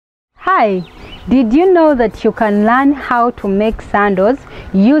Hi! Did you know that you can learn how to make sandals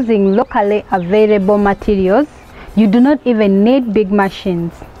using locally available materials? You do not even need big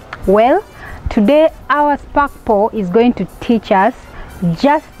machines. Well, today our Spark Paw is going to teach us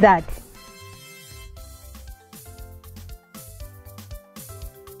just that.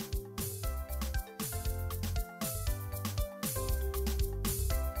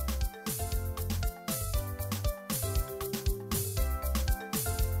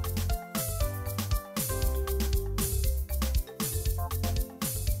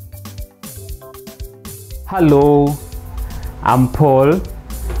 Hello, I'm Paul,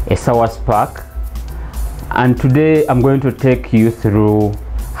 a Sawa Spark, and today I'm going to take you through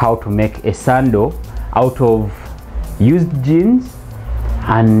how to make a sandal out of used jeans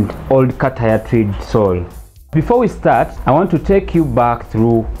and old cat tire thread sole. Before we start, I want to take you back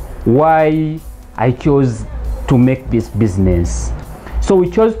through why I chose to make this business. So we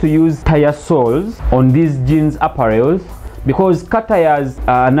chose to use tire soles on these jeans apparels because cat tires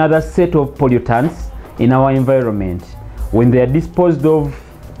are another set of pollutants in our environment. When they are disposed of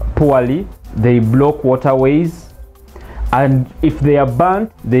poorly, they block waterways, and if they are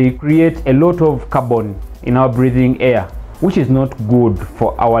burnt, they create a lot of carbon in our breathing air, which is not good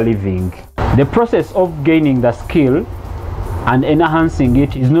for our living. The process of gaining the skill and enhancing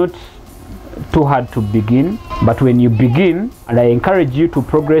it is not too hard to begin, but when you begin, and I encourage you to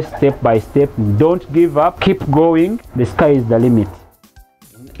progress step by step, don't give up, keep going, the sky is the limit.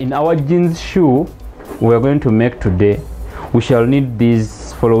 In our jeans shoe we are going to make today, we shall need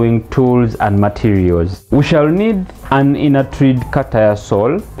these following tools and materials. We shall need an inner thread cat tire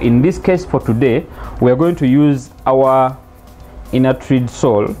sole. In this case for today, we are going to use our inner thread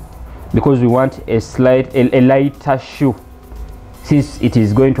sole because we want a lighter shoe, since it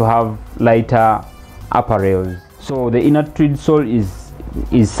is going to have lighter apparels. So the inner thread sole is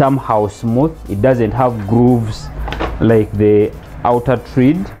somehow smooth. It doesn't have grooves like the outer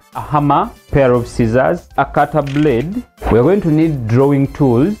thread. A hammer, pair of scissors, a cutter blade. We're going to need drawing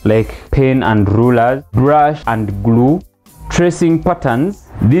tools like pen and rulers, brush and glue, tracing patterns.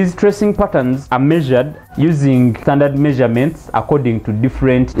 These tracing patterns are measured using standard measurements according to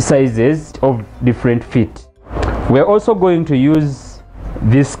different sizes of different feet. We're also going to use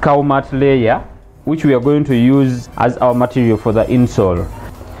this cow mat layer, which we are going to use as our material for the insole.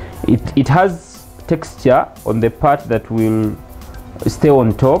 It has texture on the part that will stay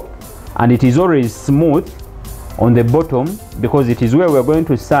on top, and it is always smooth on the bottom because it is where we're going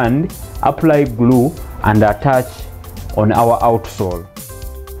to sand, apply glue and attach on our outsole.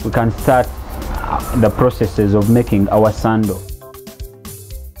 We can start the processes of making our sandal.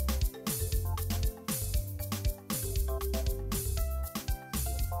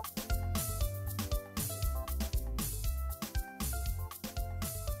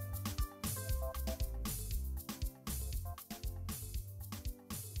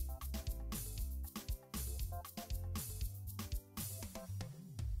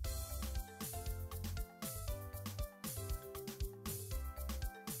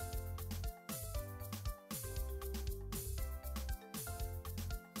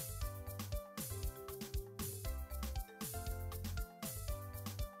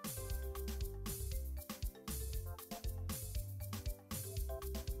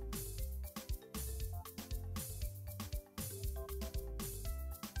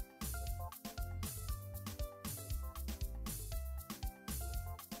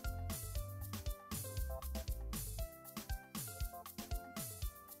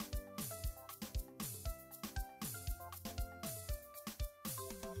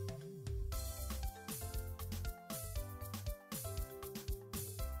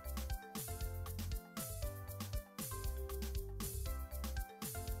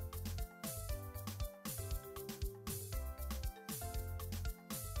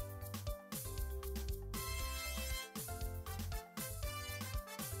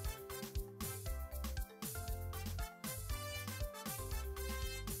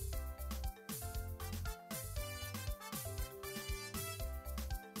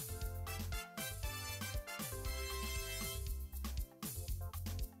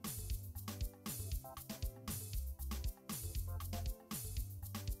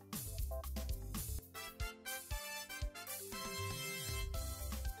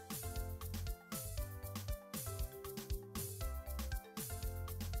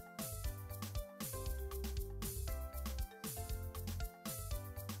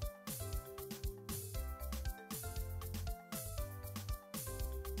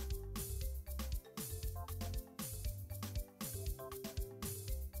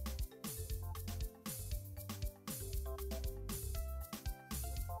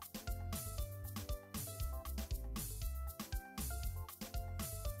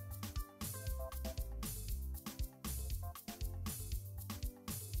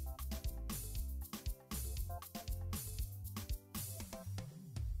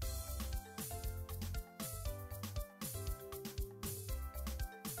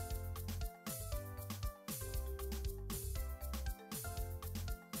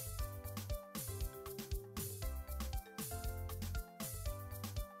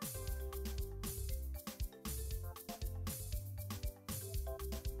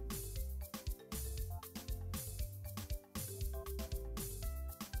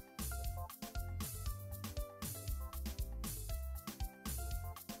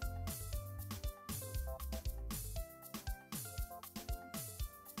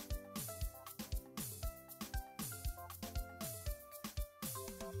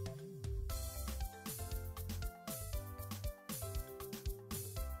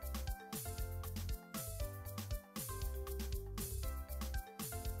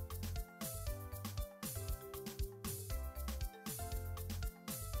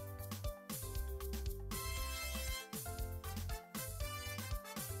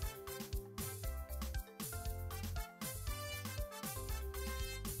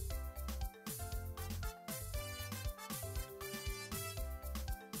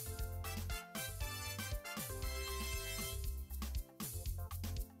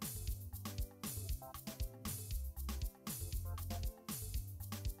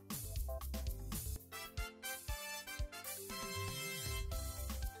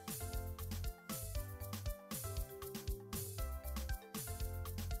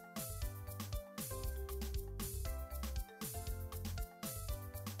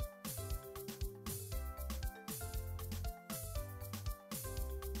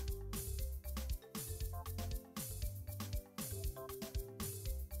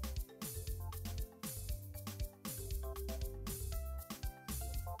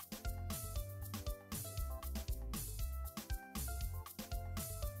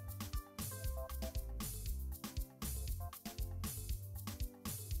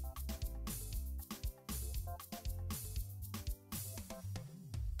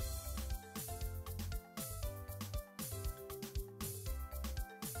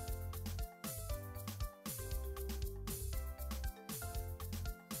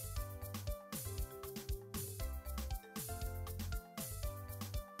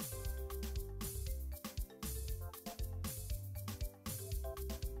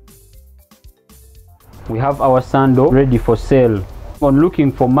 we have our sandal ready for sale. On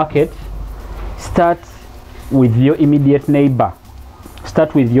looking for market, start with your immediate neighbor.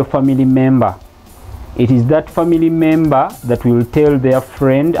 Start with your family member. It is that family member that will tell their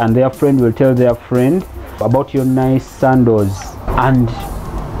friend, and their friend will tell their friend about your nice sandals. And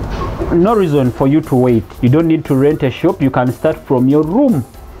no reason for you to wait. You don't need to rent a shop. You can start from your room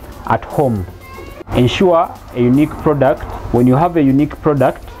at home. Ensure a unique product. When you have a unique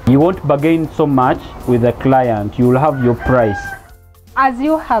product, you won't bargain so much with the client. You will have your price. As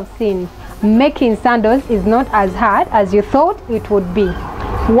you have seen, making sandals is not as hard as you thought it would be.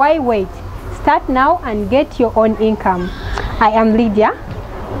 Why wait? Start now and get your own income. I am Lydia.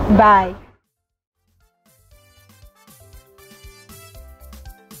 Bye.